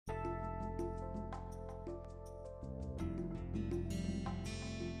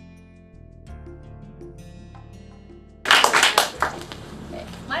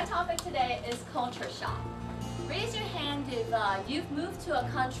topic today is culture shock. Raise your hand if you've moved to a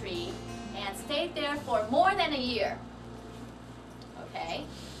country and stayed there for more than a year. Okay.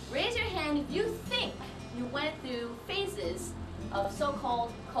 Raise your hand if you think you went through phases of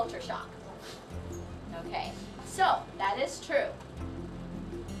so-called culture shock. Okay. So, that is true.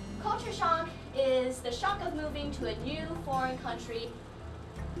 Culture shock is the shock of moving to a new foreign country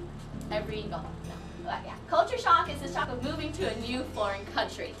yeah. Culture shock is the shock of moving to a new foreign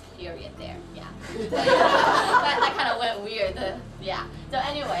country. Period there. Yeah. that kind of went weird. Yeah. So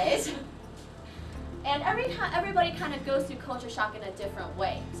anyways, and everybody kind of goes through culture shock in a different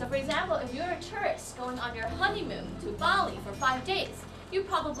way. So for example, if you're a tourist going on your honeymoon to Bali for 5 days, you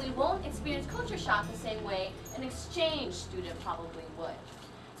probably won't experience culture shock the same way an exchange student probably would.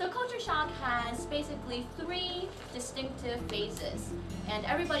 So culture shock has basically 3 distinctive phases, and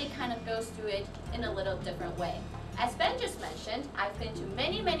everybody kind of goes through it in a little different way. As Ben just mentioned, I've been to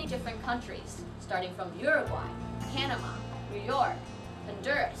many different countries, starting from Uruguay, Panama, New York,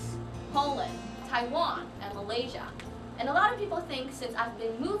 Honduras, Poland, Taiwan, and Malaysia. And a lot of people think since I've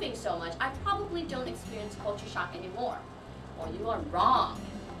been moving so much, I probably don't experience culture shock anymore. Well, you are wrong.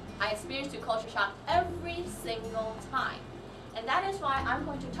 I experience culture shock every single time. And that is why I'm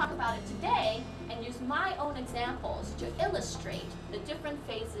going to talk about it today and use my own examples to illustrate the different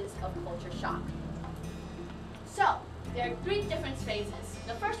phases of culture shock. So, there are 3 different phases.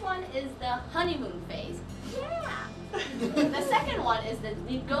 The first one is the honeymoon phase. Yeah! The second one is the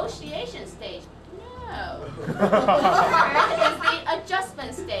negotiation stage. No! The third is the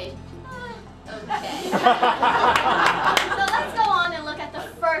adjustment stage. Okay. So let's go on and look at the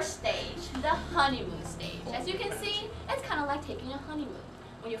first stage, the honeymoon stage. As you can see, it's kind of like taking a honeymoon.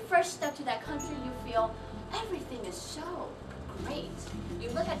 When you first step to that country, you feel everything is so great. You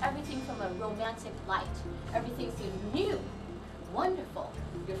look at everything from a romantic light. Everything feels new, wonderful.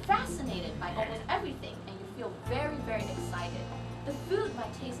 You're fascinated by almost everything, and you feel very excited. The food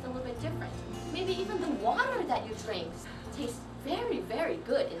might taste a little bit different. Maybe even the water that you drink tastes very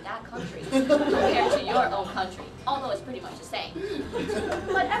good in that country compared to your own country, although it's pretty much the same.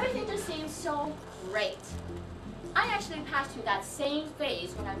 But everything just seems so great. I actually passed through that same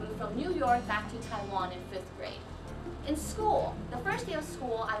phase when I moved from New York back to Taiwan in 5th grade. In school, the first day of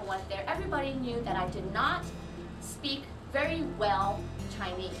school I went there, everybody knew that I did not speak very well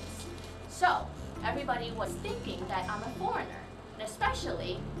Chinese. So everybody was thinking that I'm a foreigner. And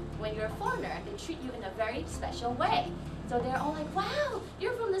especially when you're a foreigner, they treat you in a very special way. So they're all like, wow,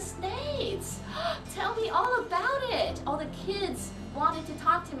 you're from the States. Tell me all about it. All the kids wanted to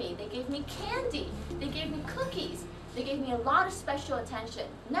talk to me. They gave me candy. They gave me cookies. They gave me a lot of special attention.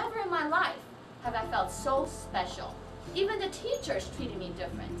 Never in my life have I felt so special. Even the teachers treated me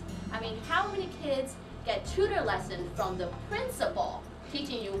different. I mean, how many kids get tutor lessons from the principal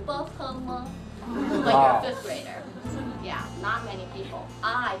teaching you both when you're a 5th grader? Yeah, not many people.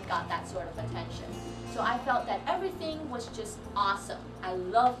 I got that sort of attention. So I felt that everything was just awesome. I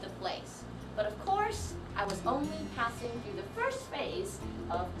loved the place. But of course, I was only passing through the first phase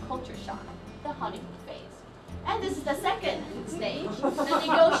of culture shock, the honeymoon phase. And this is the second stage, the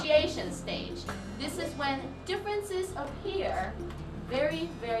negotiation stage. This is when differences appear very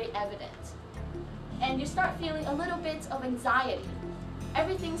evident. And you start feeling a little bit of anxiety.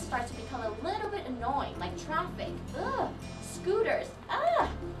 Everything starts to become a little bit annoying, like traffic, scooters,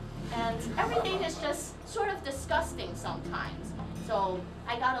 and everything is just sort of disgusting sometimes. So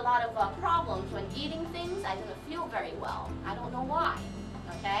I got a lot of problems when eating things. I didn't feel very well. I don't know why,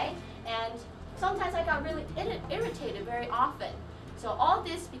 okay? And sometimes I got really irritated very often. So all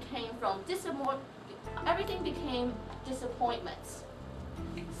this became from everything became disappointments.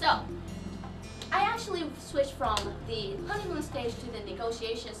 So I actually switched from the honeymoon stage to the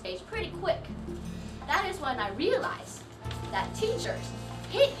negotiation stage pretty quick. That is when I realized that teachers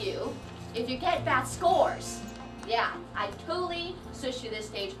hate you if you get bad scores. Yeah, I totally switched to this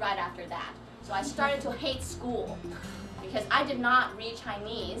stage right after that. So I started to hate school because I did not read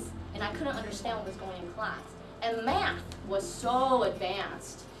Chinese and I couldn't understand what was going on in class. And math was so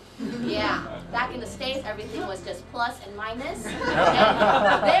advanced. Yeah, back in the States, everything was just plus and minus.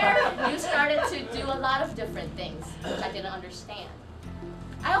 And there, you started to do a lot of different things, which I didn't understand.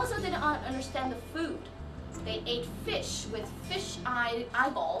 I also didn't understand the food. They ate fish with fish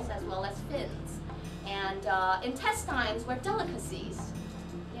eyeballs as well as fins. And intestines were delicacies.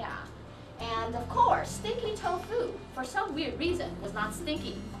 Yeah. And of course, stinky tofu, for some weird reason, was not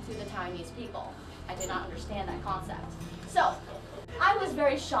stinky to the Taiwanese people. I did not understand that concept. So, I was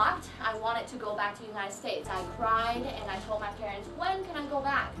very shocked. I wanted to go back to the United States. I cried and I told my parents, when can I go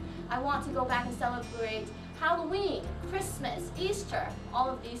back? I want to go back and celebrate Halloween, Christmas, Easter, all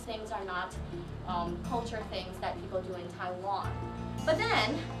of these things are not culture things that people do in Taiwan. But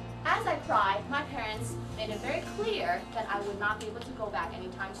then, as I cried, my parents made it very clear that I would not be able to go back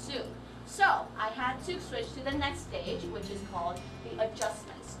anytime soon. So I had to switch to the next stage, which is called the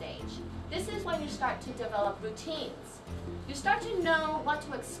adjustment stage. This is when you start to develop routines. You start to know what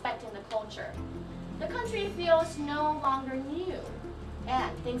to expect in the culture. The country feels no longer new,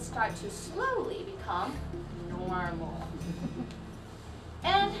 and things start to slowly become normal.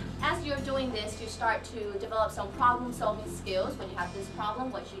 And as you're doing this, you start to develop some problem-solving skills. When you have this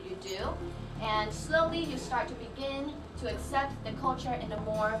problem, what should you do? And slowly you start to begin to accept the culture in a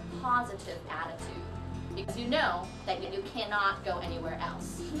more positive attitude, because you know that you cannot go anywhere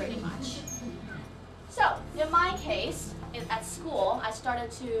else, pretty much. So, in my case, at school, I started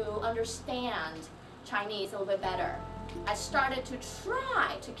to understand Chinese a little bit better. I started to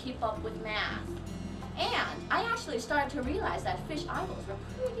try to keep up with math. And I actually started to realize that fish eyeballs were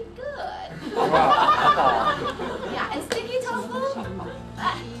pretty good. Yeah, and sticky tofu?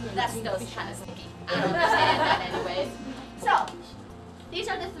 That's still kind of sticky. I don't understand that anyways. So, these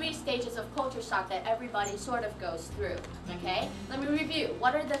are the 3 stages of culture shock that everybody sort of goes through, okay? Let me review.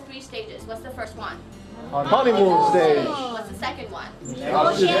 What are the 3 stages? What's the first one? Honeymoon stage. What's the second one?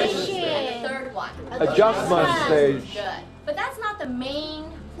 Negotiation. And the third one? Adjustment stage. Good. But that's not the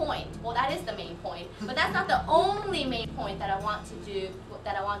main point. Well, that is the main point, but that's not the only main point that I want to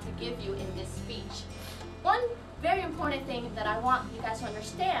give you in this speech. One very important thing that I want you guys to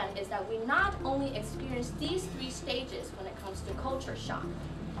understand is that we not only experience these 3 stages when it comes to culture shock.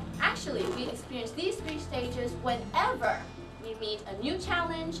 Actually, we experience these 3 stages whenever we meet a new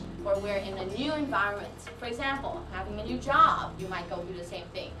challenge or we're in a new environment. For example, having a new job, you might go through the same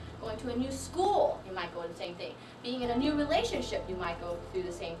thing. Going to a new school, you might go through the same thing. Being in a new relationship, you might go through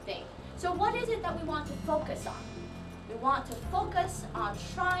the same thing. So what is it that we want to focus on? We want to focus on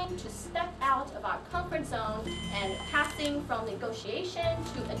trying to step out of our comfort zone and passing from negotiation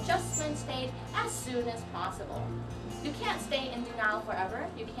to adjustment stage as soon as possible. You can't stay in denial forever.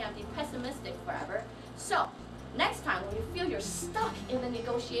 You can't be pessimistic forever. So, next time when you feel you're stuck in the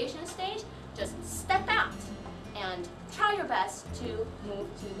negotiation stage, just step out and try your best to move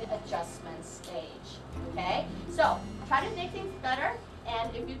to the adjustment stage, okay? So, try to make things better,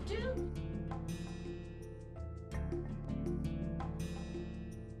 and if you do,